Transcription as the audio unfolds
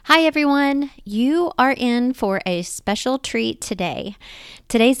Hi, everyone. You are in for a special treat today.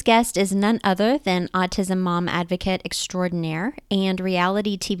 Today's guest is none other than autism mom advocate extraordinaire and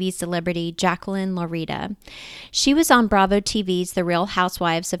reality TV celebrity Jacqueline Laurita. She was on Bravo TV's The Real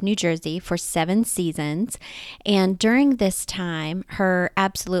Housewives of New Jersey for 7 seasons, and during this time, her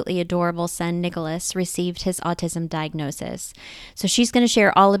absolutely adorable son Nicholas received his autism diagnosis. So she's going to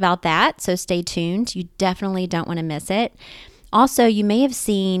share all about that, so stay tuned. You definitely don't want to miss it. Also, you may have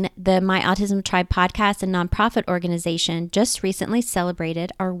seen the My Autism Tribe podcast and nonprofit organization just recently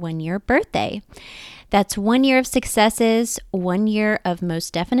celebrated our 1-year birthday. That's 1 year of successes, 1 year of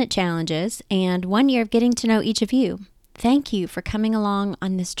most definite challenges, and 1 year of getting to know each of you. Thank you for coming along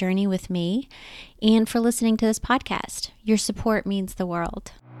on this journey with me and for listening to this podcast. Your support means the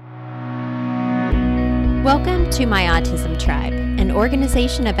world. Welcome to My Autism Tribe, an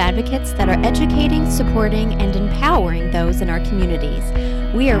organization of advocates that are educating, supporting, and empowering those in our communities.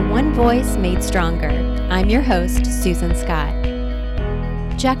 We are one voice made stronger. I'm your host, Susan Scott.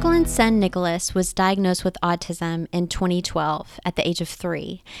 Jacqueline's son Nicholas was diagnosed with autism in 2012 at the age of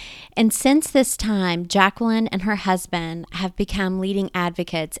 3. And since this time, Jacqueline and her husband have become leading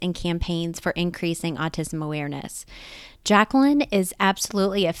advocates in campaigns for increasing autism awareness. Jacqueline is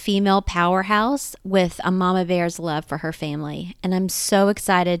absolutely a female powerhouse with a mama bear's love for her family. And I'm so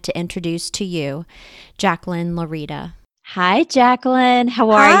excited to introduce to you Jacqueline Laurita. Hi, Jacqueline.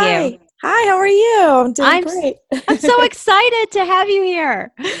 How are you? Hi, how are you? I'm doing great. I'm so excited to have you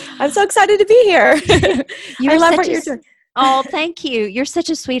here. I'm so excited to be here. I love what you're doing. Oh, thank you. You're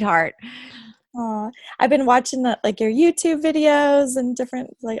such a sweetheart. I've been watching your YouTube videos and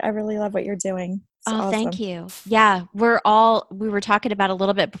different, I really love what you're doing. It's awesome. Thank you. Yeah, we were talking about a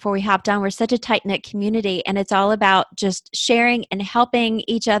little bit before we hopped on. We're such a tight-knit community, and it's all about just sharing and helping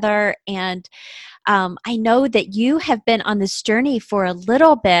each other. And I know that you have been on this journey for a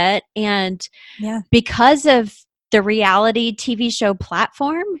little bit, and because of the reality TV show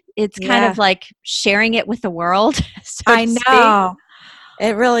platform, it's kind of like sharing it with the world. So I know.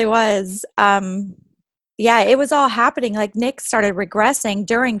 It really was. It was all happening. Like Nick started regressing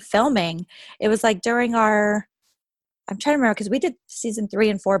during filming. It was like during I'm trying to remember because we did season 3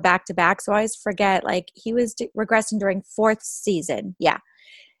 and 4 back to back. So I always forget, he was regressing during 4th season. Yeah.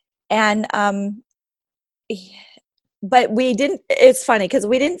 And, but we didn't, it's funny because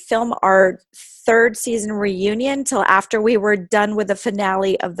we didn't film our 3rd season reunion till after we were done with the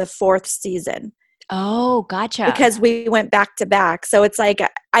finale of the 4th season. Oh, gotcha. Because we went back to back. So it's like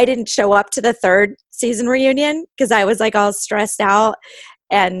I didn't show up to the 3rd season reunion because I was all stressed out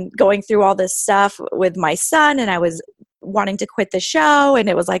and going through all this stuff with my son, and I was wanting to quit the show. And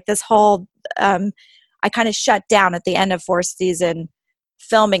it was like this whole, I kind of shut down at the end of 4th season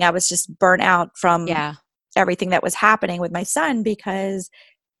filming. I was just burnt out from everything that was happening with my son because,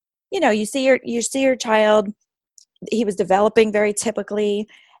 you see your child, he was developing very typically,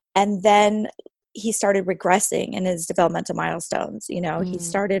 and then he started regressing in his developmental milestones. He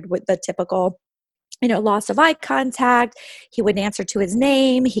started with the typical, loss of eye contact. He wouldn't answer to his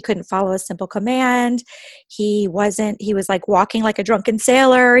name. He couldn't follow a simple command. He was walking like a drunken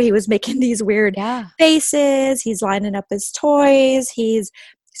sailor. He was making these weird faces. He's lining up his toys. He's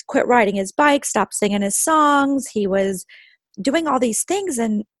quit riding his bike, stopped singing his songs. He was doing all these things.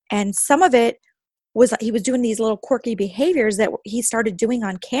 And some of it was, he was doing these little quirky behaviors that he started doing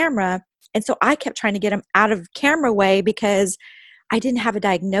on camera. And so I kept trying to get him out of camera way because I didn't have a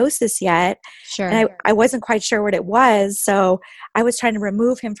diagnosis yet. Sure. And I wasn't quite sure what it was. So I was trying to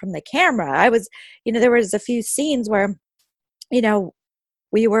remove him from the camera. I was, there was a few scenes where,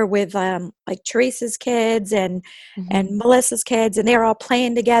 we were with Teresa's kids and Melissa's kids, and they were all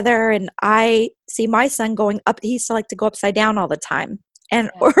playing together. And I see my son going up. He used to like to go upside down all the time.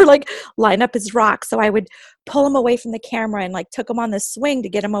 Or line up his rocks. So I would pull him away from the camera and took him on the swing to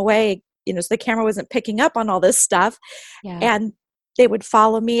get him away, so the camera wasn't picking up on all this stuff. Yeah. And they would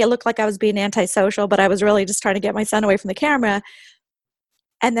follow me. It looked like I was being antisocial, but I was really just trying to get my son away from the camera.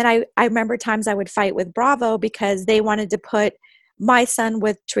 And then I remember times I would fight with Bravo because they wanted to put my son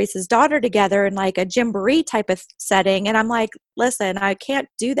with Teresa's daughter together in a gymboree type of setting. And I'm like, listen, I can't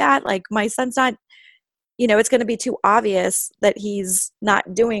do that. My son's not, it's going to be too obvious that he's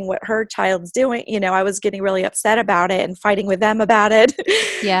not doing what her child's doing. I was getting really upset about it and fighting with them about it.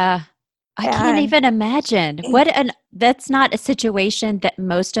 Yeah. I can't even imagine that's not a situation that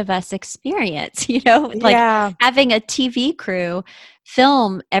most of us experience, having a TV crew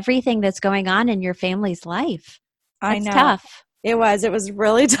film everything that's going on in your family's life. That's I know. tough. It was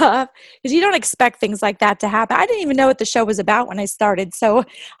really tough because you don't expect things like that to happen. I didn't even know what the show was about when I started. So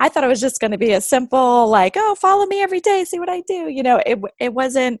I thought it was just going to be a simple, like, oh, follow me every day, see what I do. It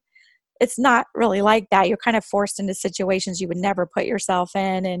wasn't, it's not really like that. You're kind of forced into situations you would never put yourself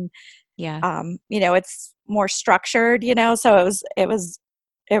in. And, Yeah. it's more structured, so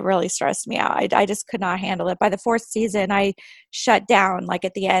it really stressed me out. I just could not handle it. By the fourth season, I shut down. Like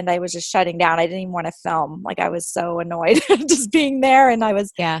at the end, I was just shutting down. I didn't even want to film. Like I was so annoyed just being there. And I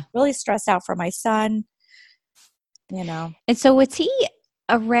was Yeah. really stressed out for my son. And so was he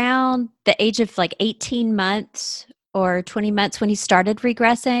around the age of like 18 months or 20 months when he started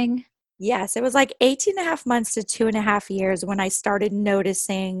regressing? Yes, it was like 18 and a half months to 2.5 years when I started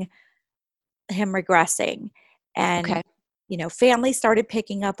noticing him regressing. And Okay. family started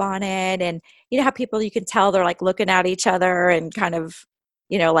picking up on it. And you know how people, you can tell they're like looking at each other and kind of,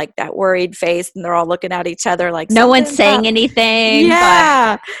 like that worried face, and they're all looking at each other like No one's something's up. saying anything, but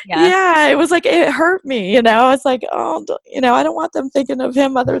Yeah. yeah. Yeah. It was like, it hurt me, it's like, oh, I don't want them thinking of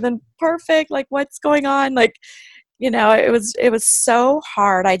him other than perfect. Like what's going on? Like, it was so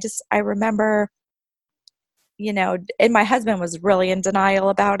hard. I remember, and my husband was really in denial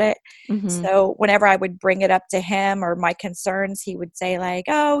about it. Hmm. So whenever I would bring it up to him or my concerns, he would say like,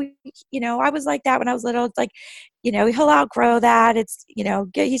 oh, I was like that when I was little. It's like, he'll outgrow that. It's,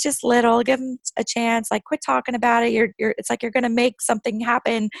 he's just little, give him a chance. Like quit talking about it. It's like, you're going to make something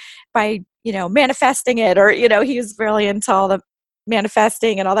happen by, manifesting it. Or, he was really into all the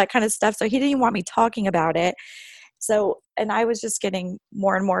manifesting and all that kind of stuff. So he didn't even want me talking about it. So, and I was just getting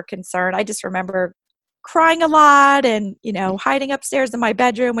more and more concerned. I just remember crying a lot and, hiding upstairs in my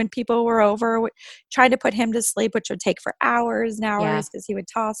bedroom when people were over, trying to put him to sleep, which would take for hours and Yeah. hours because he would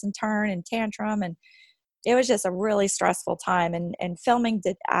toss and turn and tantrum. And it was just a really stressful time. And filming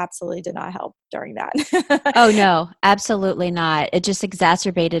absolutely did not help during that. Oh, no, absolutely not. It just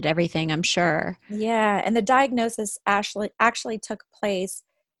exacerbated everything, I'm sure. Yeah. And the diagnosis actually took place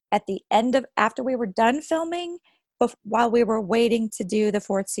at the end of, after we were done filming, while we were waiting to do the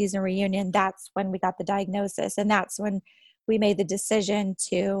fourth season reunion. That's when we got the diagnosis. And that's when we made the decision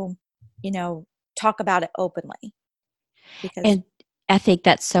to, talk about it openly because, And I think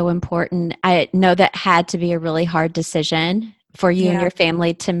that's so important. I know that had to be a really hard decision for you and yeah. your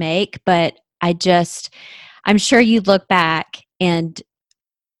family to make, but I'm sure you look back and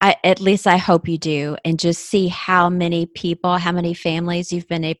at least I hope you do, and just see how many people, how many families you've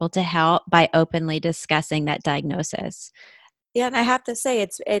been able to help by openly discussing that diagnosis. Yeah. And I have to say,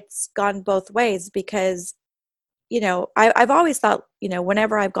 it's gone both ways because, I've always thought,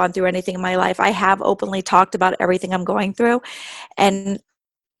 whenever I've gone through anything in my life, I have openly talked about everything I'm going through. And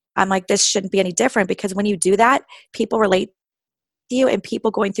I'm like, this shouldn't be any different because when you do that, people relate to you, and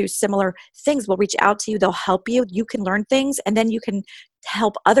people going through similar things will reach out to you. They'll help you. You can learn things, and then you can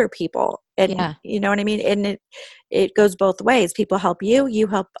help other people. And Yeah. you know what I mean? And it goes both ways. People help you, you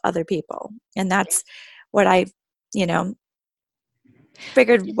help other people. And that's what I, you know,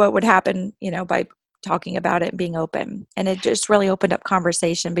 figured what would happen, by talking about it and being open. And it just really opened up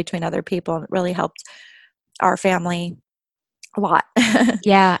conversation between other people, and it really helped our family a lot.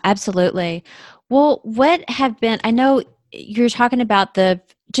 Yeah, absolutely. Well, what have been, I know you're talking about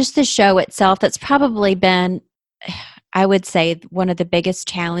just the show itself, that's probably been, I would say, one of the biggest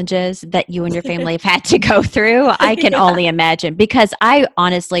challenges that you and your family have had to go through. I can Yeah. only imagine, because I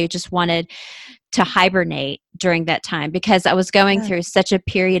honestly just wanted to hibernate during that time because I was going Yeah. through such a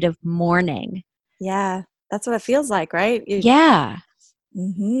period of mourning. Yeah. That's what it feels like, right? Yeah.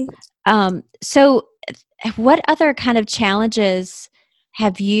 Mhm. So what other kind of challenges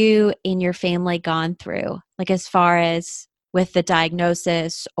have you and your family gone through? Like as far as with the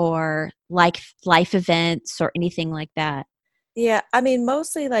diagnosis or like life events or anything like that? Yeah, I mean,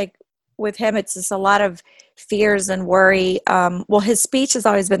 mostly like with him, it's just a lot of fears and worry. Well, his speech has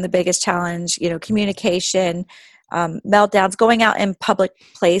always been the biggest challenge, communication, meltdowns, going out in public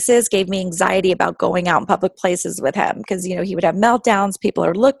places gave me anxiety about going out in public places with him because, he would have meltdowns, people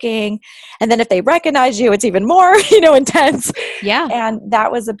are looking. And then if they recognize you, it's even more, intense. Yeah. And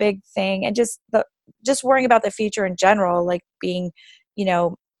that was a big thing. And just worrying about the future in general, like being, you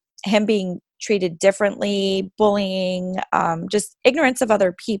know, him being treated differently, bullying, just ignorance of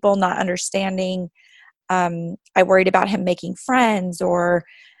other people, not understanding. I worried about him making friends, or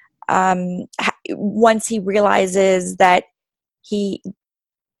once he realizes that he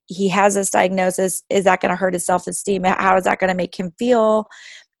has this diagnosis, is that going to hurt his self-esteem? How is that going to make him feel?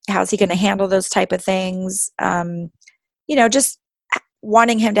 How's he going to handle those type of things? Just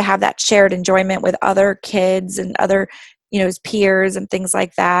wanting him to have that shared enjoyment with other kids and other, his peers and things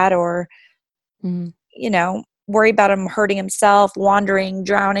like that, or Mhm. you know, worry about him hurting himself, wandering,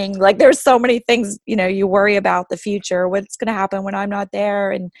 drowning. Like there's so many things, you worry about the future, what's going to happen when I'm not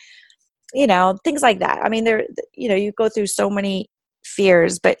there, and things like that. I mean, you go through so many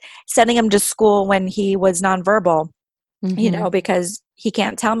fears, but sending him to school when he was nonverbal, because he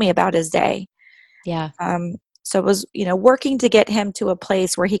can't tell me about his day. Yeah. So it was, working to get him to a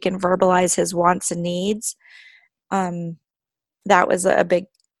place where he can verbalize his wants and needs. That was a big,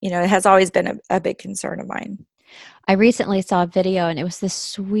 it has always been a big concern of mine. I recently saw a video and it was the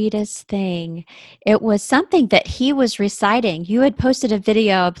sweetest thing. It was something that he was reciting. You had posted a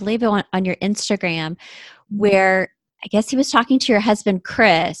video, I believe, on your Instagram, where I guess he was talking to your husband,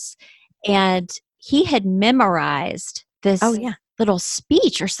 Chris, and he had memorized this little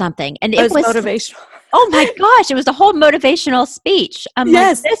speech or something. And it was motivational. Oh my gosh, it was a whole motivational speech. I'm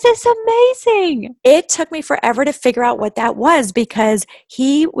like, this is amazing. It took me forever to figure out what that was, because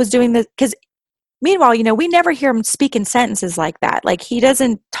he was doing this, because meanwhile, we never hear him speak in sentences like that. Like he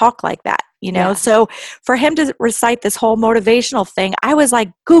doesn't talk like that, Yeah. So for him to recite this whole motivational thing, I was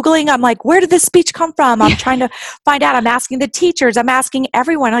like Googling, I'm like, where did this speech come from? I'm trying to find out. I'm asking the teachers, I'm asking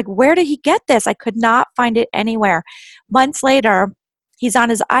everyone, like, where did he get this? I could not find it anywhere. Months later, he's on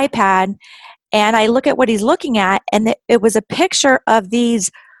his iPad, and I look at what he's looking at, and it was a picture of these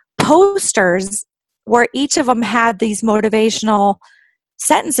posters where each of them had these motivational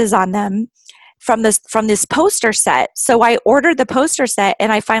sentences on them from this poster set. So I ordered the poster set,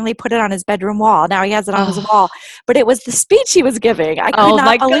 and I finally put it on his bedroom wall. Now he has it on his wall. But it was the speech he was giving. I could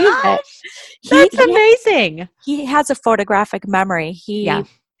not believe it. That's amazing. He has a photographic memory. He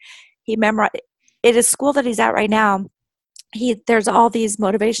memorized. At a school that he's at right now, there's all these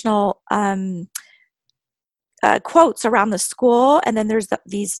motivational quotes around the school, and then there's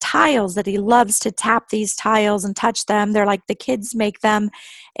these tiles that he loves to tap these tiles and touch them. They're like, the kids make them.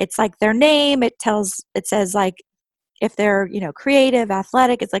 It's like their name. It says like if they're creative,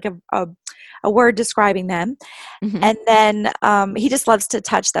 athletic. It's like a word describing them. And then he just loves to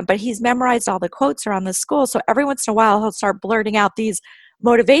touch them. But he's memorized all the quotes around the school, so every once in a while he'll start blurting out these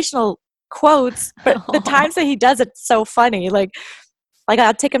motivational quotes, but the times that he does it's so funny. Like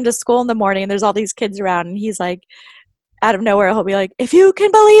I'll take him to school in the morning, and there's all these kids around, and he's like, out of nowhere, he'll be like, if you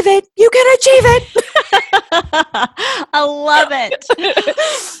can believe it, you can achieve it. I love it.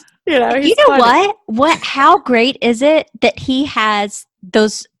 He's what? How great is it that he has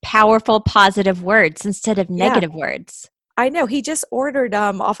those powerful positive words instead of negative words? I know. He just ordered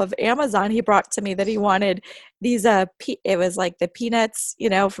off of Amazon. He brought to me that he wanted these it was like the Peanuts,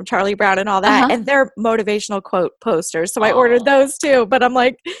 from Charlie Brown and all that, and they're motivational quote posters. So I ordered those too. But I'm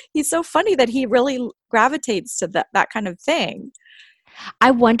like, he's so funny that he really gravitates to that kind of thing.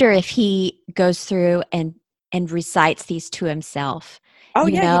 I wonder if he goes through and recites these to himself. Oh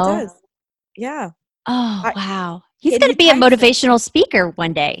yeah, he does. Yeah. Oh wow. He's going to be a motivational speaker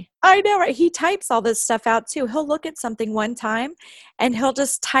one day. I know, right? He types all this stuff out too. He'll look at something one time, and he'll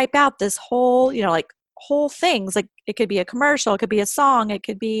just type out this whole, like whole things. Like it could be a commercial, it could be a song, it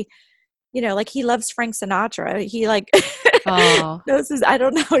could be, like he loves Frank Sinatra. He like knows I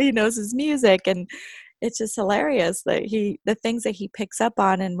don't know, he knows his music, and it's just hilarious that the things that he picks up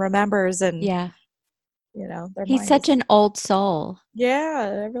on and remembers, and he's such an old soul. Yeah,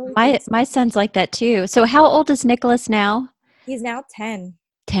 I really my son's like that too. So how old is Nicholas now? He's now 10.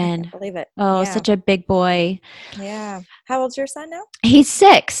 10. I can't believe it. Oh, such a big boy. Yeah. How old's your son now? He's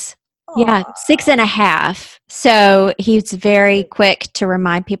 6. Aww. Yeah, 6.5. So he's very quick to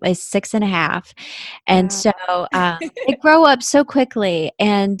remind people he's 6.5. And so they grow up so quickly.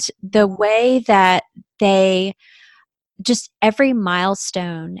 And the way that they just every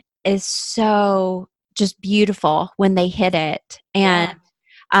milestone is so just beautiful when they hit it, and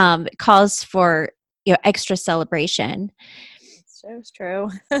it calls for extra celebration. So true.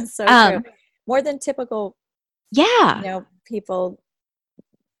 So true. More than typical. Yeah. People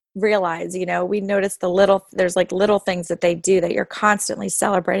realize. We notice there's like little things that they do that you're constantly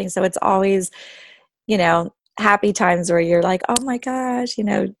celebrating. So it's always, happy times where you're like, oh my gosh,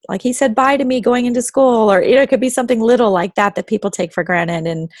 like he said bye to me going into school, or it could be something little like that people take for granted.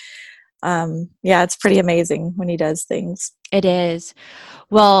 And it's pretty amazing when he does things. It is.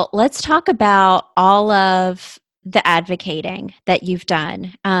 Well, let's talk about all of the advocating that you've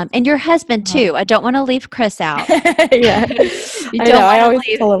done, and your husband too. I don't want to leave Chris out. Yeah, I always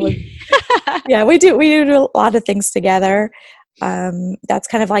tell him. Yeah, we do a lot of things together. That's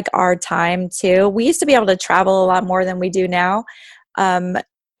kind of like our time too. We used to be able to travel a lot more than we do now,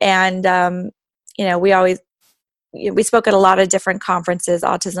 we spoke at a lot of different conferences,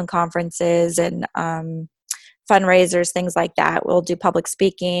 autism conferences, and fundraisers, things like that. We'll do public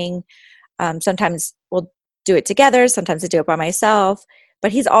speaking. Sometimes we'll do it together. Sometimes I do it by myself,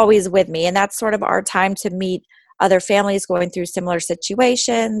 but he's always with me. And that's sort of our time to meet other families going through similar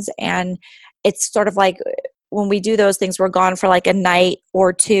situations. And it's sort of like when we do those things, we're gone for like a night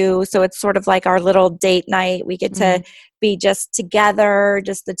or two. So it's sort of like our little date night. We get to be just together,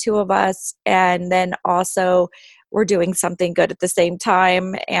 just the two of us. And then also we're doing something good at the same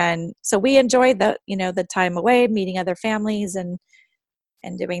time. And so we enjoy the time away, meeting other families and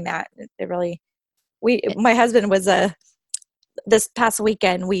doing that. It really, my husband was this past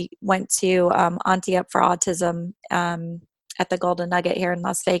weekend, we went to Auntie Up for Autism at the Golden Nugget here in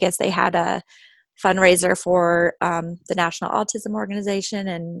Las Vegas. They had a fundraiser for the National Autism Organization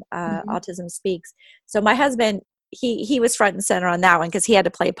and Autism Speaks. So my husband, he was front and center on that one because he had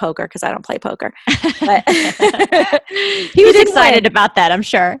to play poker because I don't play poker. But he was excited about that, I'm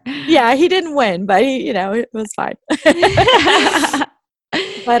sure. Yeah, he didn't win, but it was fine.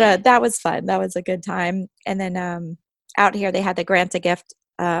 But that was fun. That was a good time. And then out here, they had the Grant a Gift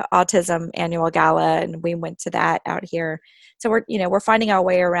Autism Annual Gala, and we went to that out here. So we're finding our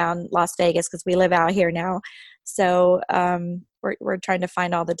way around Las Vegas because we live out here now. So we're trying to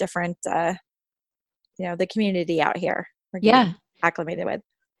find all the different, the community out here. We're getting acclimated with.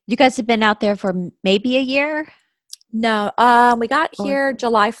 You guys have been out there for maybe a year? No, we got here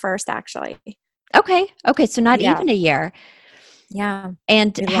July 1st, actually. Okay. So not even a year. Yeah.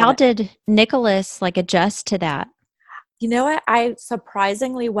 And how did Nicholas adjust to that? You know what? I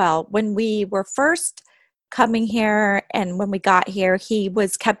surprisingly well. When we were first coming here and when we got here, he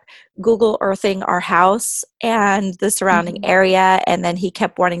kept Google Earthing our house and the surrounding area. And then he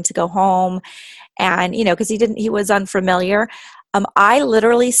kept wanting to go home. And, because he was unfamiliar. I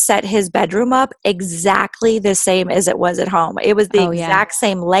literally set his bedroom up exactly the same as it was at home. It was the exact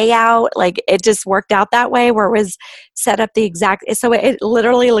same layout. It just worked out that way where it was set up so it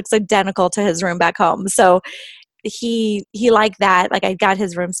literally looks identical to his room back home. So he liked that. I got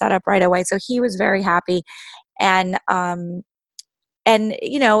his room set up right away. So he was very happy. And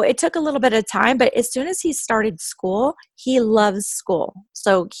it took a little bit of time, but as soon as he started school, he loves school.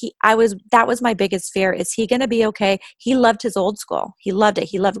 So that was my biggest fear. Is he going to be okay? He loved his old school. He loved it.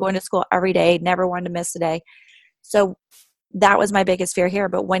 He loved going to school every day, never wanted to miss a day. So that was my biggest fear here.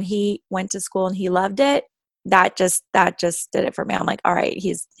 But when he went to school and he loved it, that just did it for me. I'm like, all right,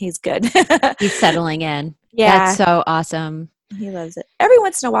 he's good. He's settling in. Yeah. That's so awesome. He loves it. Every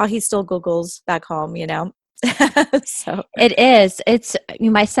once in a while, he still Googles back home, So it is. It's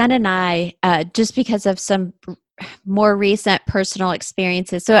my son and I, just because of some more recent personal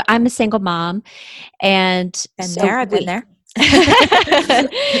experiences. So I'm a single mom, and so I've been there.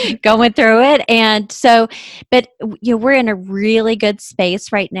 Going through it. And so, but we're in a really good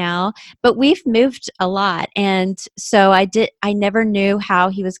space right now, but we've moved a lot. And so I never knew how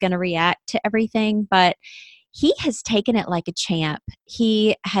he was going to react to everything, but he has taken it like a champ.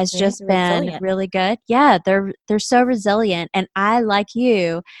 He has just been really good. Yeah, they're so resilient. And I, like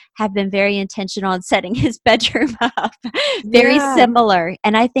you, have been very intentional on setting his bedroom up. Very similar.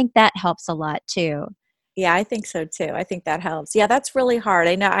 And I think that helps a lot too. Yeah, I think so too. I think that helps. Yeah, that's really hard.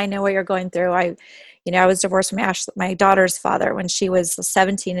 I know what you're going through. I was divorced from my daughter's father when she was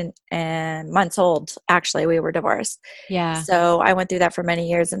 17 and months old. Actually, we were divorced. Yeah. So I went through that for many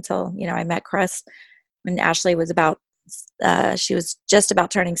years until, I met Chris when Ashley was she was just about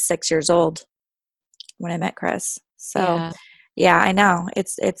turning 6 years old when I met Chris. So yeah, I know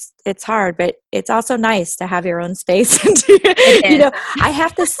it's hard, but it's also nice to have your own space. I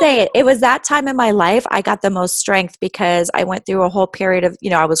have to say it was that time in my life I got the most strength because I went through a whole period of,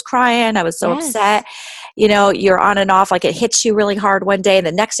 I was crying. I was so upset, you're on and off, it hits you really hard one day and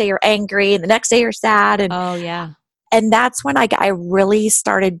the next day you're angry and the next day you're sad. And oh yeah. And that's when I really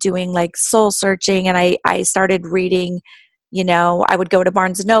started doing soul searching, and I started reading, I would go to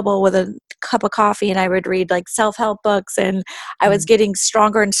Barnes and Noble with a cup of coffee and I would read self-help books, and I was getting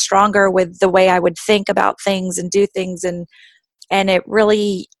stronger and stronger with the way I would think about things and do things. And it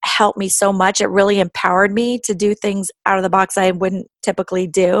really helped me so much. It really empowered me to do things out of the box I wouldn't typically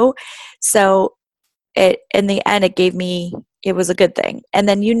do. So in the end, it was a good thing. And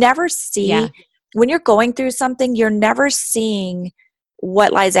then you never see, when you're going through something, you're never seeing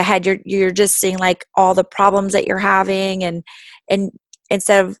what lies ahead. You're just seeing all the problems that you're having, and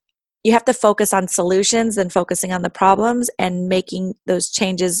instead of, you have to focus on solutions and focusing on the problems and making those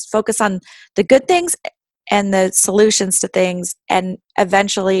changes, focus on the good things and the solutions to things, and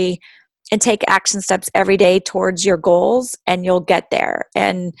eventually take action steps every day towards your goals, and you'll get there.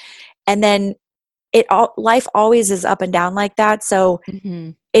 And then life always is up and down like that. So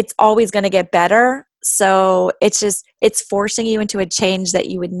it's always going to get better. So it's forcing you into a change that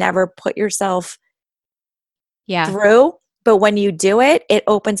you would never put yourself Yeah. through. But when you do it, it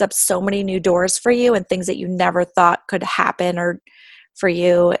opens up so many new doors for you and things that you never thought could happen or for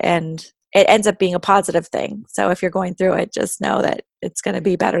you. And it ends up being a positive thing. So if you're going through it, just know that it's going to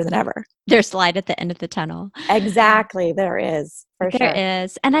be better than ever. There's light at the end of the tunnel. Exactly. There is, for There sure.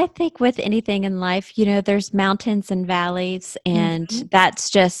 is. And I think with anything in life, there's mountains and valleys, and Mhm. that's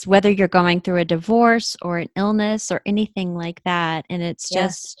just whether you're going through a divorce or an illness or anything like that. And it's Yeah.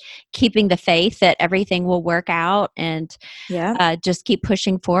 just keeping the faith that everything will work out and Yeah. just keep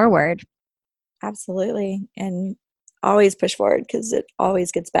pushing forward. Absolutely. And always push forward because it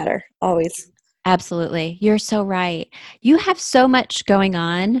always gets better. Always. Absolutely. You're so right. You have so much going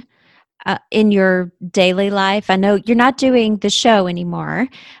on in your daily life. I know you're not doing the show anymore,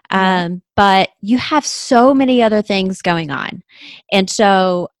 No. but you have so many other things going on. And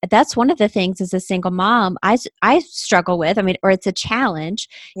so that's one of the things as a single mom I struggle with. I mean, or it's a challenge,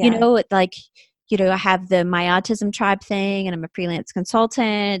 Yeah. like, I have the My Autism Tribe thing and I'm a freelance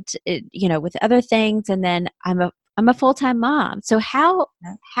consultant, with other things. And then I'm a full-time mom. So Yeah.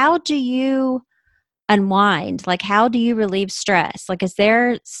 how do you unwind? Like, how do you relieve stress? Like, is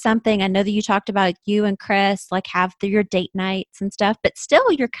there something? I know that you talked about you and Chris, like, have your date nights and stuff, but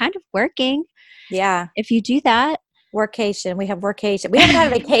still, you're kind of working Yeah. if you do that. Workation. We have workation. We haven't had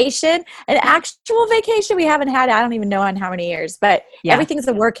a vacation, an actual vacation. We haven't had, I don't even know in how many years, but Yeah, everything's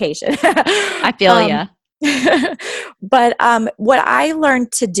a workation. I feel um, you. but what I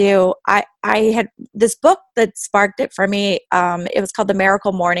learned to do, I had this book that sparked it for me. It was called The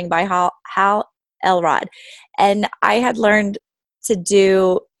Miracle Morning by Hal Elrod. And I had learned to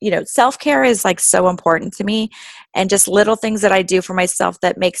do, self-care is like so important to me, and just little things that I do for myself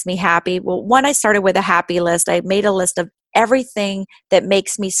that makes me happy. Well, one, I started with a happy list. I made a list of everything that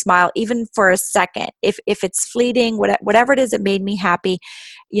makes me smile, even for a second. If it's fleeting, whatever it is that made me happy,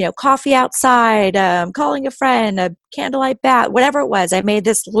 coffee outside, calling a friend, a candlelight bath, whatever it was, I made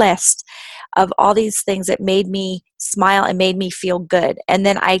this list of all these things that made me smile and made me feel good. And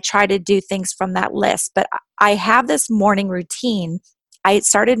then I try to do things from that list. But I have this morning routine. I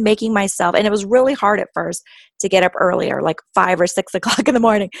started making myself, and it was really hard at first to get up earlier, like 5 or 6 o'clock in the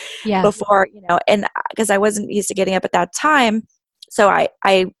morning Yeah. before, and because I wasn't used to getting up at that time. So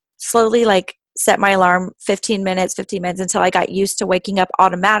I slowly like set my alarm 15 minutes until I got used to waking up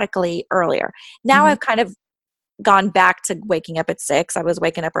automatically earlier. Now Hmm. I've kind of gone back to waking up at 6. I was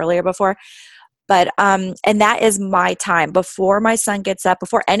waking up earlier before. But and that is my time before my son gets up,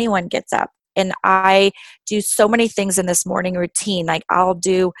 before anyone gets up. And I do so many things in this morning routine. Like I'll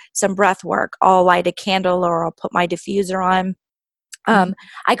do some breath work, I'll light a candle, or I'll put my diffuser on. Hmm.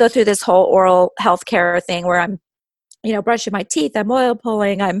 I go through this whole oral health care thing where I'm, brushing my teeth, I'm oil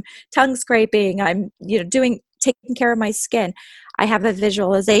pulling, I'm tongue scraping, I'm, taking care of my skin. I have a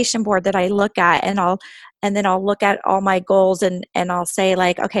visualization board that I look at, and then I'll look at all my goals, and I'll say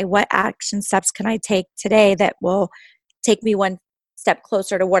like, okay, what action steps can I take today that will take me one step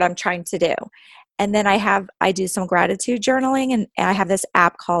closer to what I'm trying to do. And then I do some gratitude journaling, and I have this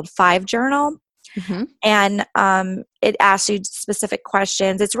app called Five Journal, Hmm. and it asks you specific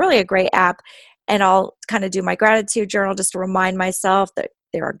questions. It's really a great app, and I'll kind of do my gratitude journal just to remind myself that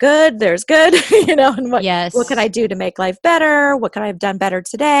there are good, there's good, and what can Yes. I do to make life better? What could I have done better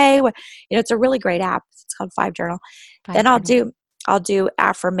today? It's a really great app. It's called Five Journal. Five Then journal. I'll do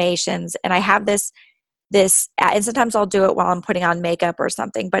affirmations, and I have and sometimes I'll do it while I'm putting on makeup or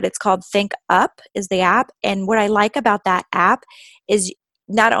something, but it's called Think Up is the app. And what I like about that app is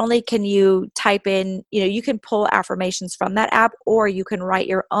not only can you type in, you can pull affirmations from that app, or you can write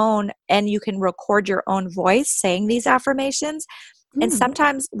your own and you can record your own voice saying these affirmations. And Mm.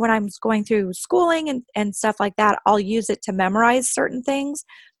 sometimes when I'm going through schooling and stuff like that, I'll use it to memorize certain things.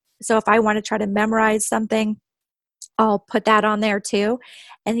 So if I want to try to memorize something, I'll put that on there too.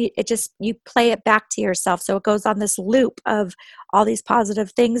 And you play it back to yourself. So it goes on this loop of all these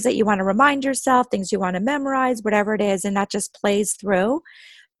positive things that you want to remind yourself, things you want to memorize, whatever it is. And that just plays through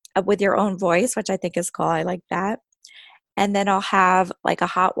with your own voice, which I think is cool. I like that. And then I'll have like a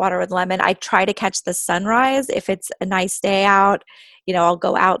hot water with lemon. I try to catch the sunrise if it's a nice day out. I'll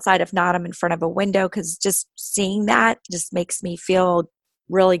go outside. If not, I'm in front of a window, because just seeing that just makes me feel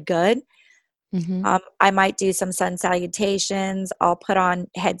really good. Hmm. I might do some sun salutations. I'll put on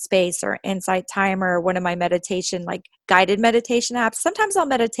Headspace or Insight Timer, one of my meditation, like guided meditation apps. Sometimes I'll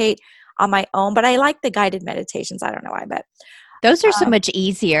meditate on my own, but I like the guided meditations. I don't know why, but Those are so um, much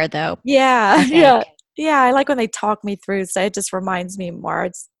easier, though, yeah, I yeah, think. yeah. I like when they talk me through, so it just reminds me more.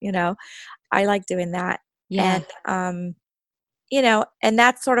 I like doing that, Yeah. and and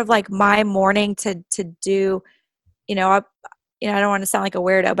that's sort of like my morning to do. You know, I don't want to sound like a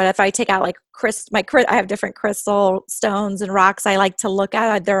weirdo, but if I take out like I have different crystal stones and rocks I like to look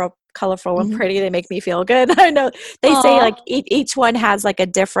at. They're all colorful and pretty. They make me feel good. I know they say like each one has like a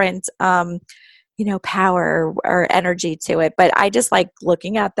different, power or energy to it, but I just like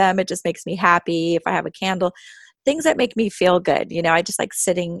looking at them. It just makes me happy. If I have a candle, things that make me feel good. I just like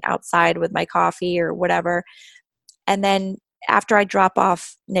sitting outside with my coffee or whatever. And then after I drop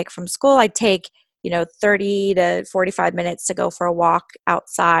off Nick from school, I take 30 to 45 minutes to go for a walk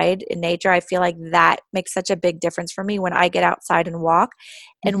outside in nature. I feel like that makes such a big difference for me when I get outside and walk.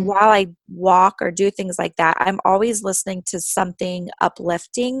 And while I walk or do things like that, I'm always listening to something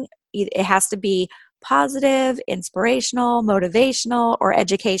uplifting. It has to be positive, inspirational, motivational, or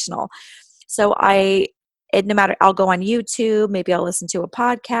educational. So no matter, I'll go on YouTube, maybe I'll listen to a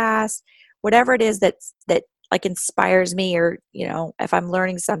podcast, whatever it is that like inspires me, or if I'm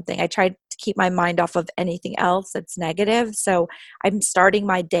learning something, I try to keep my mind off of anything else that's negative. So I'm starting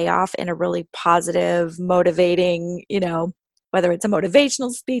my day off in a really positive, motivating, whether it's a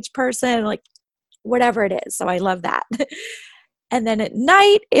motivational speech person, like whatever it is. So I love that. And then at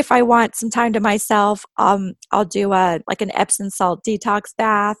night, if I want some time to myself, I'll do an Epsom salt detox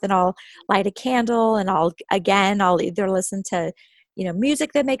bath, and I'll light a candle, and I'll either listen to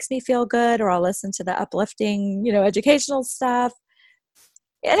music that makes me feel good, or I'll listen to the uplifting, educational stuff.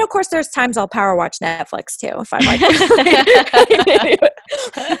 And of course, there's times I'll power watch Netflix too, if I'm like.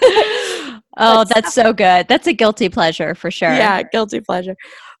 Oh, that's so good. That's a guilty pleasure for sure. Yeah, guilty pleasure.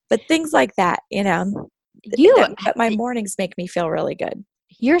 But things like that, but my mornings make me feel really good.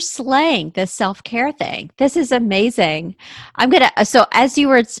 You're slaying this self-care thing. This is amazing. So as you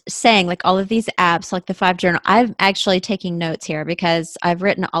were saying, like all of these apps, like the 5 Journal, I'm actually taking notes here because I've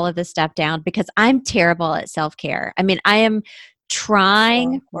written all of this stuff down because I'm terrible at self-care. I mean, I am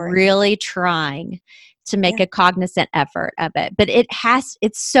really trying to make a cognizant effort of it, but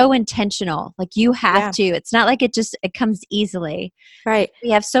it's so intentional. Like you have to, it's not like it comes easily. Right.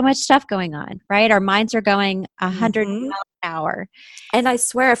 We have so much stuff going on, right? Our minds are going 100 miles an hour. And I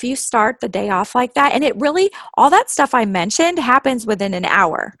swear, if you start the day off like that, and all that stuff I mentioned happens within an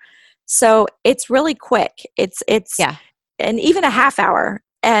hour. So it's really quick. It's and even a half hour.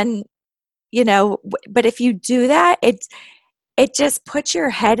 And, but if you do that, it just puts your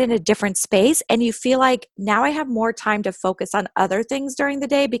head in a different space, and you feel like now I have more time to focus on other things during the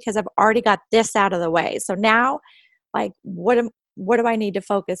day because I've already got this out of the way. So now, like, what do I need to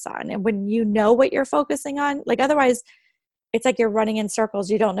focus on? And when you know what you're focusing on, like otherwise it's like you're running in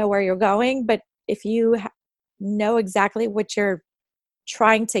circles. You don't know where you're going. But if you know exactly what you're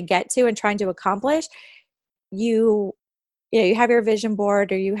trying to get to and trying to accomplish, you have your vision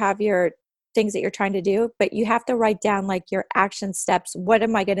board, or you have your things that you're trying to do, but you have to write down like your action steps. What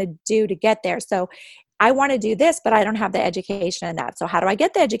am I going to do to get there? So I want to do this, but I don't have the education in that. So how do I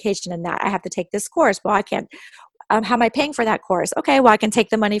get the education in that? I have to take this course. Well, I can't. How am I paying for that course? Okay, well, I can take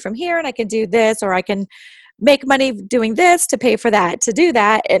the money from here and I can do this, or I can make money doing this to pay for that, to do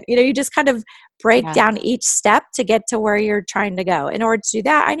that. And, you just kind of break down each step to get to where you're trying to go. In order to do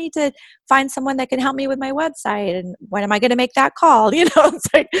that, I need to find someone that can help me with my website. And when am I going to make that call? It's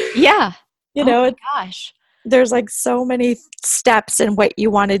like, gosh, there's like so many steps in what you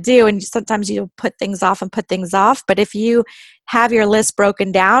want to do. And sometimes you put things off. But if you have your list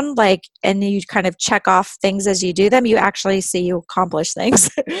broken down, and you kind of check off things as you do them, you actually see you accomplish things.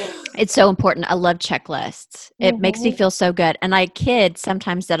 It's so important. I love checklists. It makes me feel so good. And I kid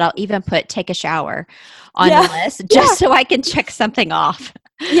sometimes that I'll even put take a shower on the list just so I can check something off.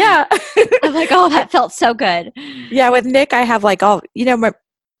 Yeah. I'm like, oh, that felt so good. Yeah. With Nick, I have like all,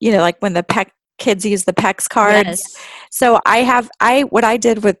 like when the kids use the PEX cards. Yes. So I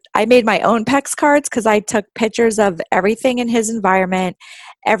made my own PEX cards because I took pictures of everything in his environment,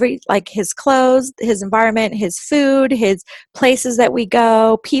 his clothes, his environment, his food, his places that we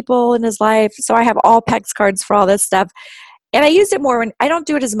go, people in his life. So I have all PEX cards for all this stuff. And I used it more when I don't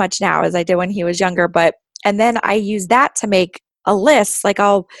do it as much now as I did when he was younger, and then I use that to make a list. Like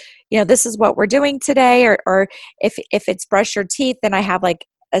this is what we're doing today. Or if it's brush your teeth, then I have like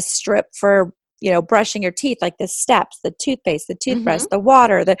a strip for brushing your teeth, like the steps, the toothpaste, the toothbrush, the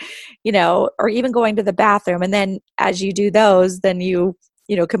water, or even going to the bathroom. And then as you do those, then you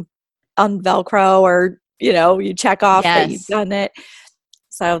can unvelcro, or, you check off that you've done it.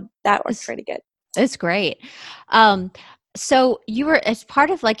 So that was pretty good. It's great. So you were, as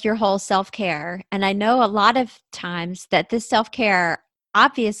part of like your whole self-care, and I know a lot of times that this self-care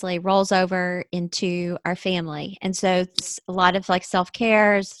obviously rolls over into our family. And so it's a lot of like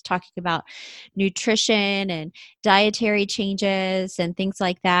self-care is talking about nutrition and dietary changes and things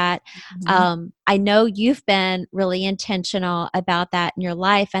like that. I know you've been really intentional about that in your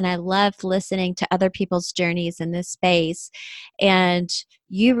life, and I love listening to other people's journeys in this space. And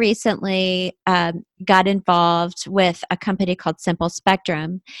you recently got involved with a company called Simple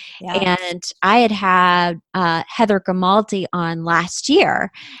Spectrum, Yeah. and I had Heather Grimaldi on last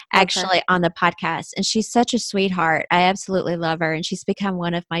year, Okay. actually on the podcast, and she's such a sweetheart. I absolutely love her, and she's become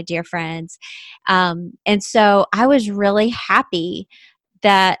one of my dear friends. And so I was really happy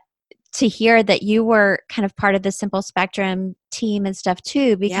that to hear that you were kind of part of the Simple Spectrum team and stuff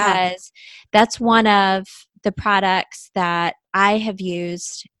too, Yeah. because that's one of the products that I have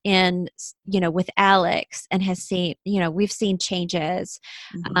used in, with Alex, and has seen, we've seen changes,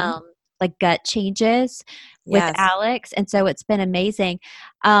 Mm-hmm. like gut changes with Yes. Alex. And so it's been amazing.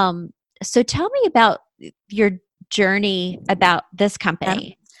 So tell me about your journey about this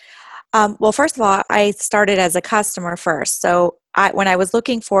company. Well, first of all, I started as a customer first. So when I was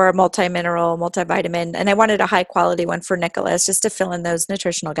looking for a multi-mineral, multivitamin, and I wanted a high quality one for Nicholas just to fill in those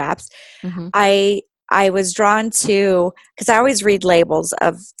nutritional gaps, Mm-hmm. I was drawn to, because I always read labels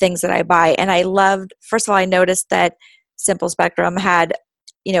of things that I buy, and I loved, first of all, I noticed that Simple Spectrum had,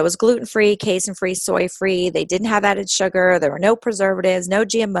 it was gluten-free, casein-free, soy-free. They didn't have added sugar. There were no preservatives, no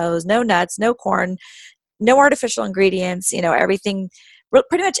GMOs, no nuts, no corn, no artificial ingredients, everything,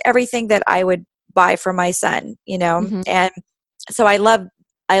 pretty much everything that I would buy for my son, Mm-hmm. and so I love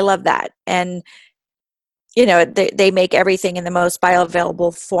that. And, they make everything in the most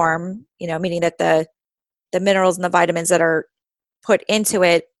bioavailable form, meaning that the minerals and the vitamins that are put into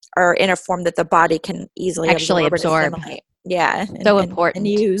it are in a form that the body can easily Actually absorb and absorb. assimilate. Yeah. So And important.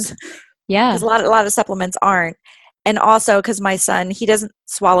 use. Yeah. Because a lot of supplements aren't. And also because my son, he doesn't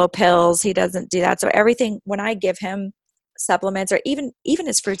swallow pills. He doesn't do that. So everything, when I give him supplements, or even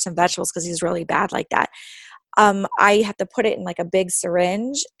his fruits and vegetables, because he's really bad like that, I have to put it in like a big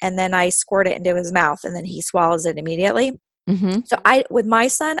syringe, and then I squirt it into his mouth, and then he swallows it immediately. Mm-hmm. So with my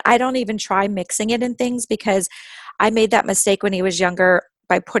son, I don't even try mixing it in things, because I made that mistake when he was younger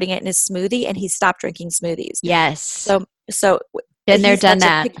by putting it in his smoothie, and he stopped drinking smoothies. Yes. So Been there, he's done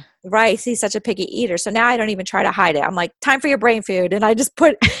such a that. right. He's such a picky eater. So now I don't even try to hide it. I'm like, time for your brain food. And I just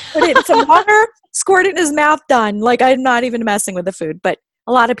put it in some water, squirt it in his mouth, done. Like, I'm not even messing with the food, but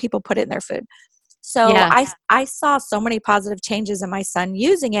a lot of people put it in their food. So Yeah. I saw so many positive changes in my son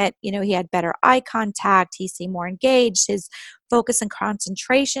using it. He had better eye contact. He seemed more engaged. His focus and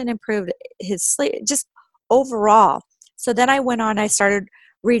concentration improved, his sleep, just overall. So then I went on, I started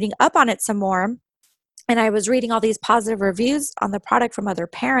reading up on it some more. And I was reading all these positive reviews on the product from other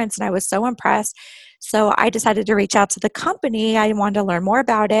parents, and I was so impressed. So I decided to reach out to the company. I wanted to learn more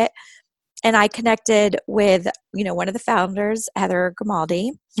about it. And I connected with, one of the founders, Heather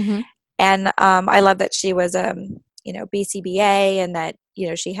Grimaldi. Mm-hmm. And I love that she was, BCBA, and that,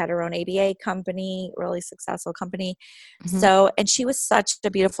 she had her own ABA company, really successful company. Mm-hmm. So, and she was such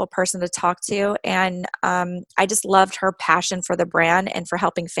a beautiful person to talk to. And I just loved her passion for the brand and for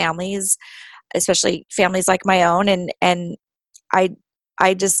helping families, especially families like my own. And I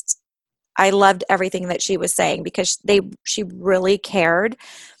loved everything that she was saying, because she really cared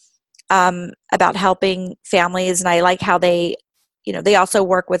about helping families. And I like how they also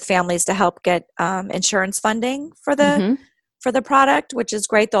work with families to help get insurance funding for the product, which is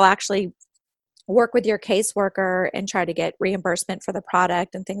great. They'll actually work with your caseworker and try to get reimbursement for the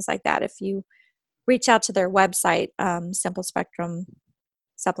product and things like that. If you reach out to their website,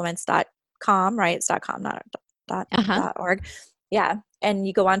 simplespectrumsupplements.com, right? It's .com, not .org. Yeah. And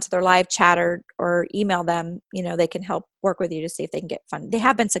you go onto their live chat or email them, they can help work with you to see if they can get funding. They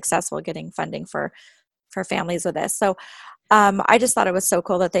have been successful getting funding for families with this. So I just thought it was so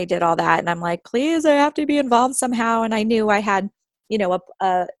cool that they did all that. And I'm like, please, I have to be involved somehow. And I knew I had,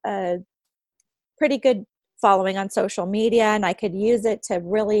 a pretty good following on social media, and I could use it to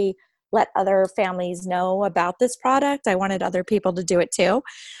really let other families know about this product. I wanted other people to do it too.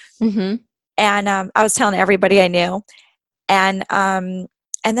 Mm-hmm. And I was telling everybody I knew. And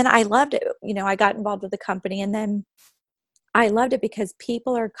then I loved it. I got involved with the company, and then I loved it because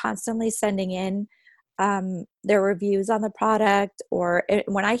people are constantly sending in their reviews on the product, or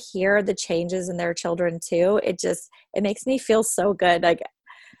when I hear the changes in their children too, it makes me feel so good. Like,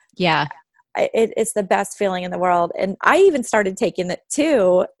 yeah, it's the best feeling in the world. And I even started taking it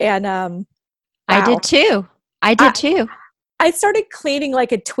too. And wow. I did too. I started cleaning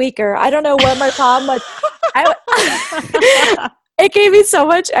like a tweaker. I don't know what my problem was. It gave me so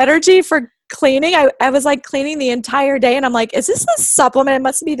much energy for cleaning. I was like cleaning the entire day, and I'm like, is this a supplement? It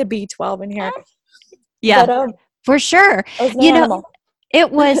must be the B12 in here. Yeah, but, for sure.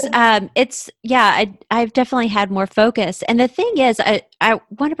 It was, I've definitely had more focus. And the thing is, I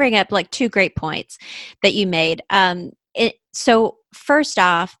want to bring up like two great points that you made. So first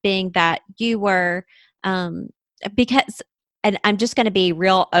off, being that you were, because, and I'm just going to be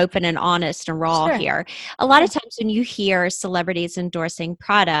real open and honest and raw Sure. here. A lot Yeah. of times when you hear celebrities endorsing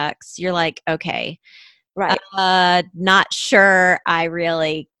products, you're like, okay, Right. not sure I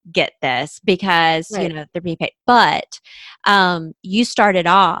really get this because, Right. they're being paid. But you started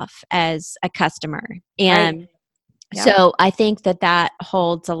off as a customer. Right. And Yep. so I think that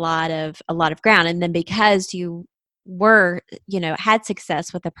holds a lot of ground. And then because you were, had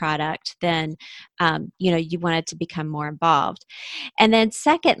success with the product, then, you wanted to become more involved. And then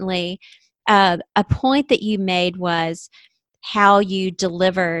secondly, a point that you made was how you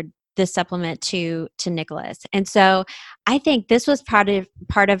delivered the supplement to Nicholas. And so I think this was part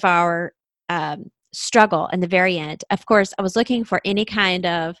of our struggle in the very end. Of course, I was looking for any kind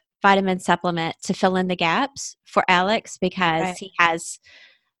of vitamin supplement to fill in the gaps for Alex because Right. he has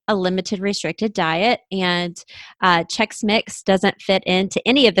a limited restricted diet, and Chex Mix doesn't fit into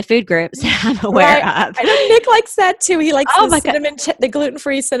any of the food groups I'm aware Right. of. I know Nick likes that too. He likes Oh the my God. cinnamon, the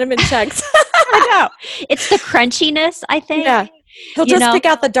gluten-free cinnamon Chex. I know. It's the crunchiness, I think. Yeah. He'll You just know, pick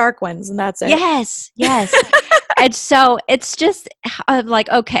out the dark ones and that's it. yes, yes. And so it's just like,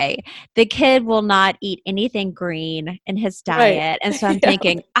 okay, the kid will not eat anything green in his Right. diet. And so I'm Yeah.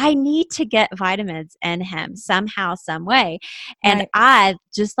 thinking, I need to get vitamins in him somehow, some way. And Right. I,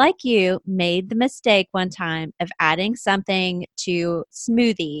 just like you, made the mistake one time of adding something to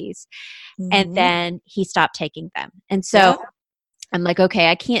smoothies, and Mhm. then he stopped taking them. And so Yep. I'm like, okay,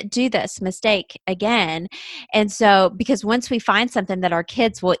 I can't do this mistake again. And so, because once we find something that our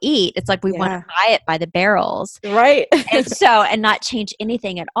kids will eat, it's like we want to Yeah. buy it by the barrels. Right. And so, and not change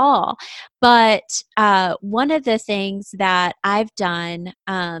anything at all. But one of the things that I've done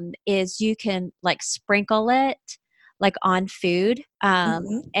is you can like sprinkle it like on food.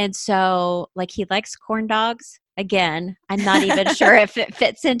 Mhm. And so, like, he likes corn dogs. Again, I'm not even sure if it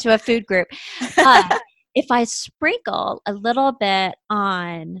fits into a food group, but if I sprinkle a little bit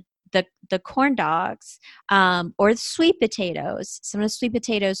on the corn dogs or the sweet potatoes, some of the sweet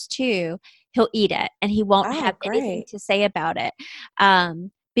potatoes too, he'll eat it and he won't Oh, have anything great. to say about it.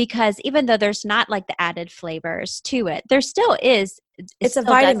 Because even though there's not like the added flavors to it, there still is. It It's a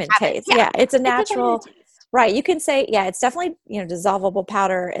still does vitamin have it. taste. Yeah, Yeah, it's a it's a vitamin natural. taste. Right. You can say, yeah, it's definitely, dissolvable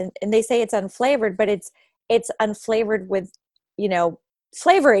powder and they say it's unflavored, but it's unflavored with, you know,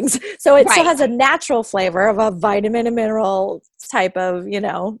 flavorings. So it still Right. has a natural flavor of a vitamin and mineral type of,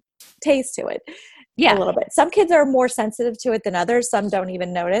 taste to it a Yeah. little bit. Some kids are more sensitive to it than others. Some don't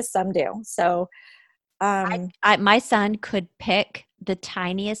even notice, some do. So, um My son could pick the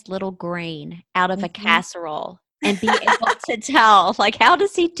tiniest little grain out of a mhm. casserole and be able to tell. Like, how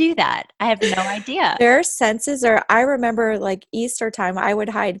does he do that? I have no idea. Their senses are, I remember like Easter time, I would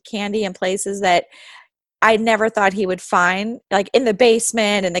hide candy in places that I never thought he would find, like in the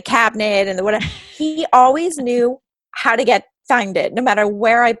basement and the cabinet and the whatever. He always knew how to find it, no matter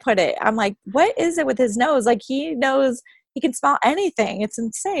where I put it. I'm like, what is it with his nose? Like he knows he can smell anything. It's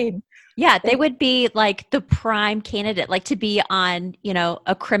insane. Yeah, they would be like the prime candidate, like to be on,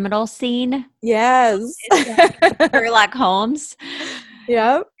 a criminal scene Yes. in like Sherlock Holmes.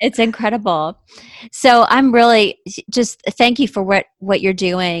 Yep. It's incredible. So I'm really just thank you for what you're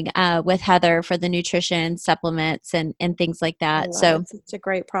doing with Heather for the nutrition supplements and things like I that. love it. So It's such a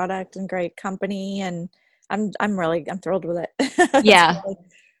great product and great company, and I'm thrilled with it. It's yeah, really,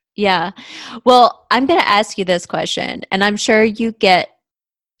 yeah. Well, I'm going to ask you this question, and I'm sure you get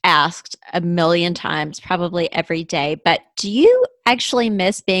asked a million times, probably every day, but do you actually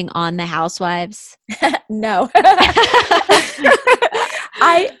miss being on The Housewives? no.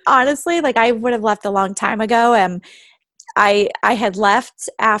 I honestly, like, I would have left a long time ago. And I had left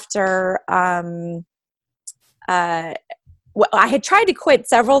after uh well, I had tried to quit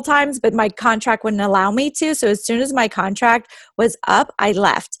several times, but my contract wouldn't allow me to. So as soon as my contract was up, I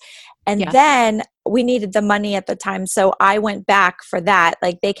left. And Yeah. then we needed the money at the time. So I went back for that.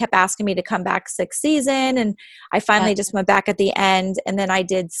 Like they kept asking me to come back sixth season. And I finally just went back at the end. And then I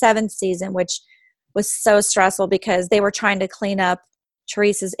did seventh season, which was so stressful because they were trying to clean up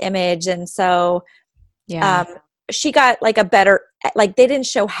Teresa's image. And so Yeah. um, she got like a better, like they didn't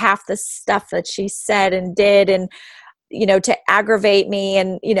show half the stuff that she said and did. And to aggravate me,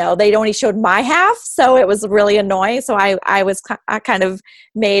 and they only showed my half, so it was really annoying. So I was kind of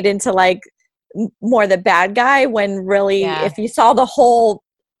made into like more the bad guy, when really Yeah. if you saw the whole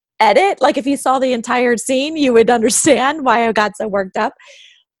edit, like if you saw the entire scene, you would understand why I got so worked up.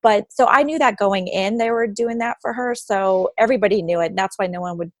 But so I knew that going in, they were doing that for her. So everybody knew it. And that's why no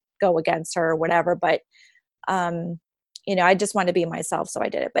one would go against her or whatever. But, I just wanted to be myself. So I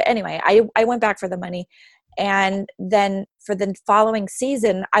did it. But anyway, I went back for the money. And then for the following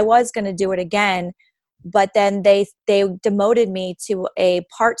season, I was going to do it again. But then they demoted me to a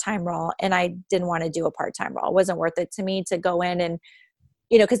part-time role. And I didn't want to do a part-time role. It wasn't worth it to me to go in and,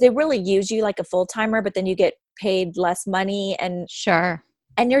 because they really use you like a full-timer, but then you get paid less money. And sure.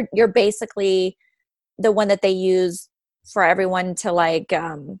 And you're basically the one that they use for everyone to like,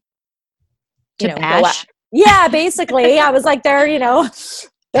 to bash. Yeah, basically. I was like, they're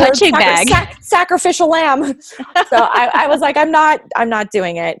punching bag, sacrificial lamb. So I was like, I'm not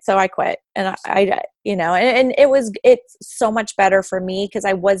doing it. So I quit, and and it's so much better for me because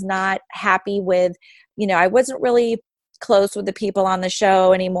I was not happy with, I wasn't really close with the people on the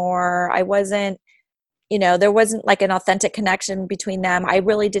show anymore. I wasn't. There wasn't like an authentic connection between them. I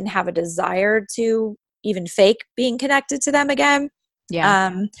really didn't have a desire to even fake being connected to them again.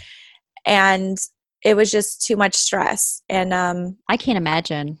 Yeah. And it was just too much stress. And I can't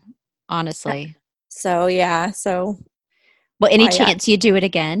imagine, honestly. So, yeah. So. Well, any chance you do it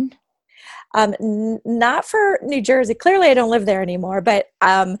again? Not for New Jersey. Clearly I don't live there anymore, but,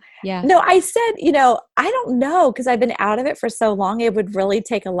 yeah, no, I said, I don't know. Cause I've been out of it for so long. It would really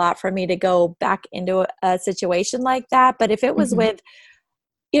take a lot for me to go back into a situation like that. But if it was with,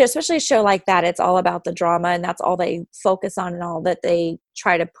 especially a show like that, it's all about the drama and that's all they focus on and all that they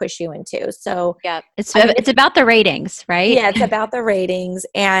try to push you into. So yeah, it's about the ratings, right? Yeah. It's about the ratings.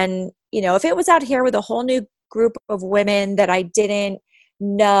 And, if it was out here with a whole new group of women that I didn't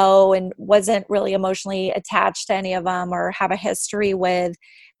know and wasn't really emotionally attached to any of them or have a history with,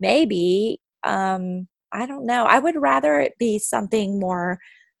 maybe I don't know, I would rather it be something more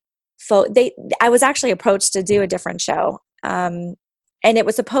I was actually approached to do a different show, and it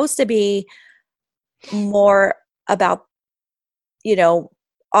was supposed to be more about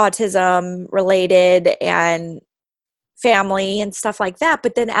autism related and family and stuff like that.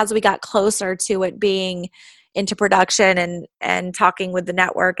 But then as we got closer to it being into production and talking with the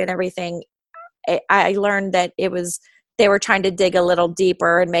network and everything, I learned that they were trying to dig a little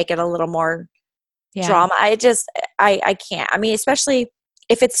deeper and make it a little more drama. I can't. I mean, especially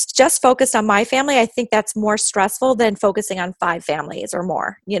if it's just focused on my family, I think that's more stressful than focusing on 5 families or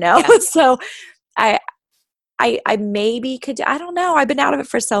more, Yeah. So I maybe could, I don't know. I've been out of it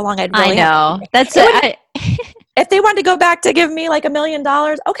for so long. I know. That's if they wanted to go back to give me like $1 million,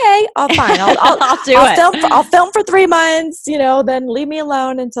 okay, I'll fine. I'll film for 3 months, then leave me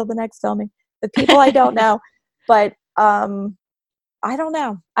alone until the next filming with people I don't know. But I don't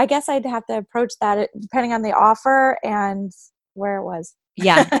know. I guess I'd have to approach that depending on the offer and where it was.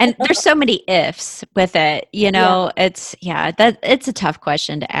 Yeah. And there's so many ifs with it, it's a tough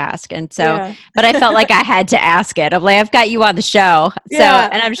question to ask. And so, but I felt like I had to ask it. I'm like, I've got you on the show. So,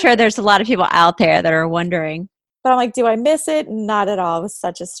 and I'm sure there's a lot of people out there that are wondering. But I'm like, do I miss it? Not at all. It was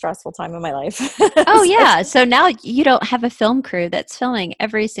such a stressful time in my life. Oh, yeah. So now you don't have a film crew that's filming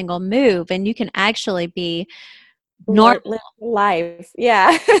every single move and you can actually be normal life.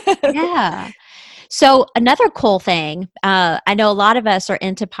 Yeah. Yeah. So another cool thing, I know a lot of us are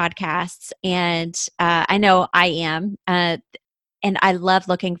into podcasts and I know I am, and I love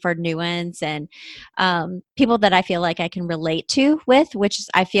looking for new ones and people that I feel like I can relate to with, which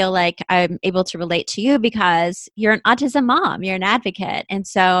I feel like I'm able to relate to you because you're an autism mom, you're an advocate. And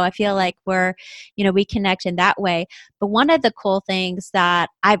so I feel like we connect in that way. But one of the cool things that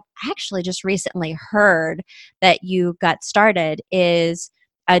I've actually just recently heard that you got started is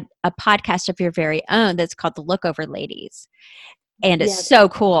a podcast of your very own that's called The Lookover Ladies. And it's so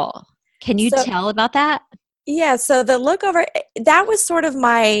cool. Can you tell about that? Yeah. So The Lookover, that was sort of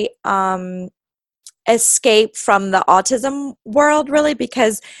my escape from the autism world, really,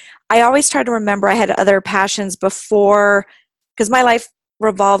 because I always try to remember I had other passions before, because my life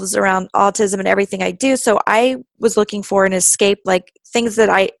revolves around autism and everything I do. So I was looking for an escape, like things that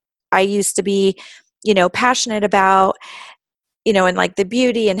I used to be, passionate about, and like the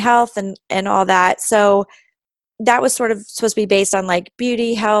beauty and health and all that. So that was sort of supposed to be based on like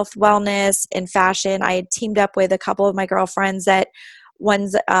beauty, health, wellness, and fashion. I had teamed up with a couple of my girlfriends that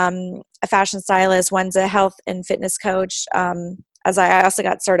one's a fashion stylist, one's a health and fitness coach. As I also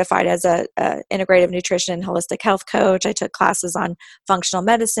got certified as a integrative nutrition and holistic health coach. I took classes on functional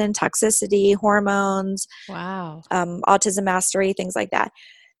medicine, toxicity, hormones, autism mastery, things like that.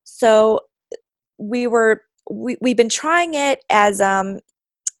 So we've been trying it as,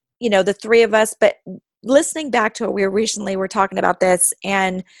 the 3 of us, but listening back to it, we were talking about this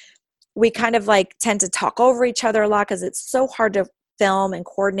and we kind of like tend to talk over each other a lot because it's so hard to film and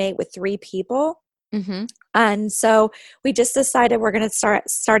coordinate with 3 people. Mm-hmm. And so we just decided we're going to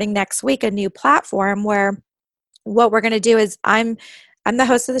starting next week, a new platform where what we're going to do is I'm the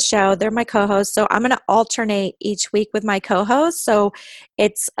host of the show. They're my co-host. So I'm going to alternate each week with my co-host. So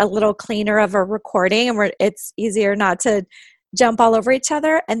it's a little cleaner of a recording and it's easier not to jump all over each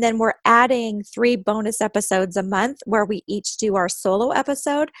other. And then we're adding 3 bonus episodes a month where we each do our solo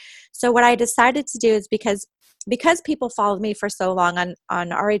episode. So what I decided to do is because people followed me for so long on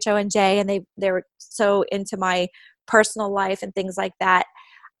RHONJ and they were so into my personal life and things like that,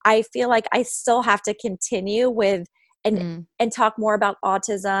 I feel like I still have to continue with and talk more about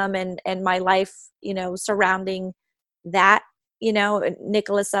autism and my life, surrounding that,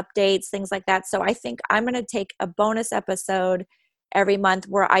 Nicholas updates, things like that. So I think I'm going to take a bonus episode every month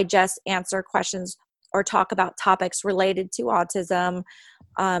where I just answer questions or talk about topics related to autism,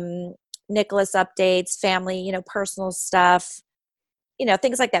 Nicholas updates, family, personal stuff,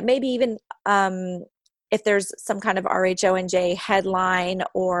 things like that. Maybe even if there's some kind of RHONJ headline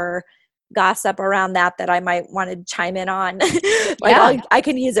or gossip around that I might want to chime in on, I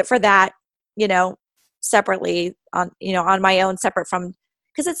can use it for that, separately on my own, separate from,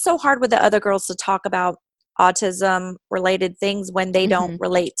 because it's so hard with the other girls to talk about autism related things when they don't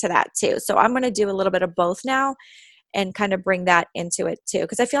relate to that too. So I'm going to do a little bit of both now and kind of bring that into it too,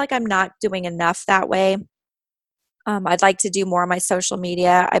 because I feel like I'm not doing enough that way. I'd like to do more on my social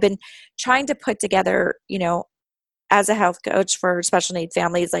media. I've been trying to put together, as a health coach for special need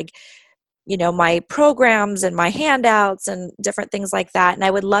families, like, my programs and my handouts and different things like that. And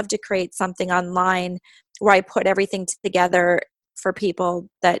I would love to create something online where I put everything together for people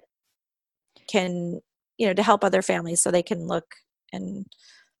that can, to help other families so they can look. And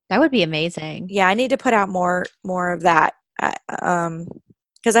that would be amazing. Yeah, I need to put out more of that.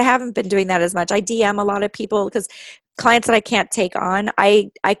 Because I haven't been doing that as much. I DM a lot of people because clients that I can't take on,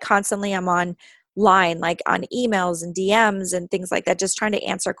 I constantly am online, like on emails and DMs and things like that, just trying to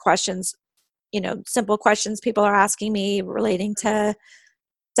answer questions, simple questions people are asking me relating to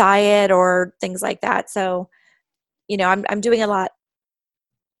diet or things like that. So, I'm doing a lot,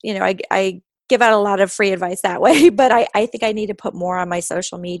 I give out a lot of free advice that way, but I think I need to put more on my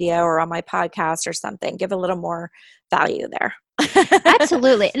social media or on my podcast or something, give a little more value there.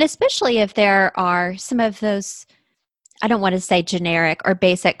 Absolutely. And especially if there are some of those, I don't want to say generic or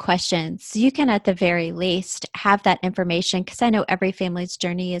basic questions, you can at the very least have that information, because I know every family's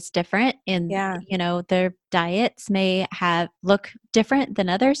journey is different and, their diets may look different than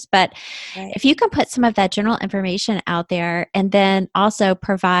others. But if you can put some of that general information out there and then also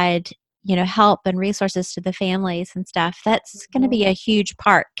provide, help and resources to the families and stuff, that's going to be a huge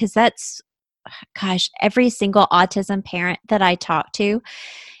part, because every single autism parent that I talk to,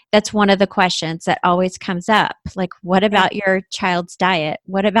 that's one of the questions that always comes up. Like, what about your child's diet?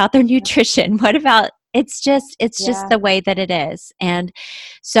 What about their nutrition? What about, it's just the way that it is. And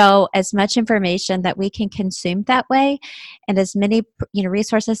so as much information that we can consume that way and as many,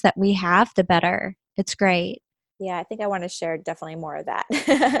 resources that we have, the better. It's great. Yeah, I think I want to share definitely more of that.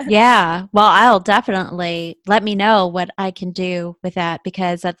 Yeah. Well, I'll definitely let me know what I can do with that,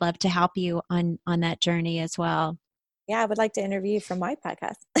 because I'd love to help you on that journey as well. Yeah, I would like to interview you for my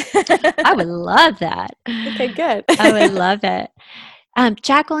podcast. I would love that. Okay, good. I would love it.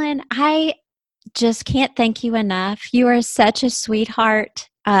 Jacqueline, I just can't thank you enough. You are such a sweetheart.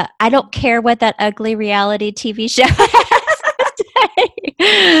 I don't care what that ugly reality TV show has to say.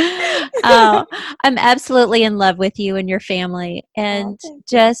 I'm absolutely in love with you and your family, and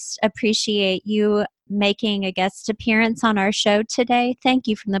just appreciate you making a guest appearance on our show today. Thank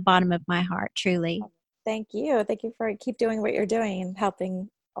you from the bottom of my heart, truly. Thank you. Thank you for keep doing what you're doing and helping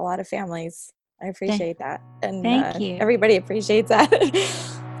a lot of families. I appreciate that. And thank you. Everybody appreciates that.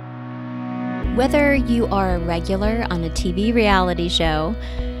 Whether you are a regular on a TV reality show,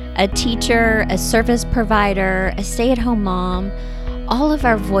 a teacher, a service provider, a stay-at-home mom, all of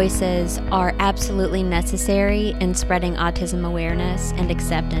our voices are absolutely necessary in spreading autism awareness and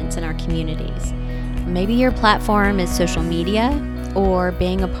acceptance in our communities. Maybe your platform is social media or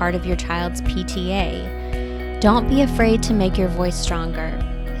being a part of your child's PTA. Don't be afraid to make your voice stronger.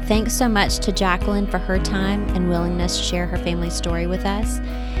 Thanks so much to Jacqueline for her time and willingness to share her family story with us.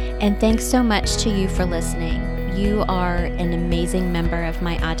 And thanks so much to you for listening. You are an amazing member of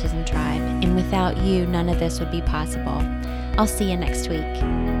my autism tribe, and without you, none of this would be possible. I'll see you next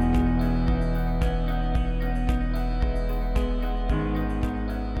week.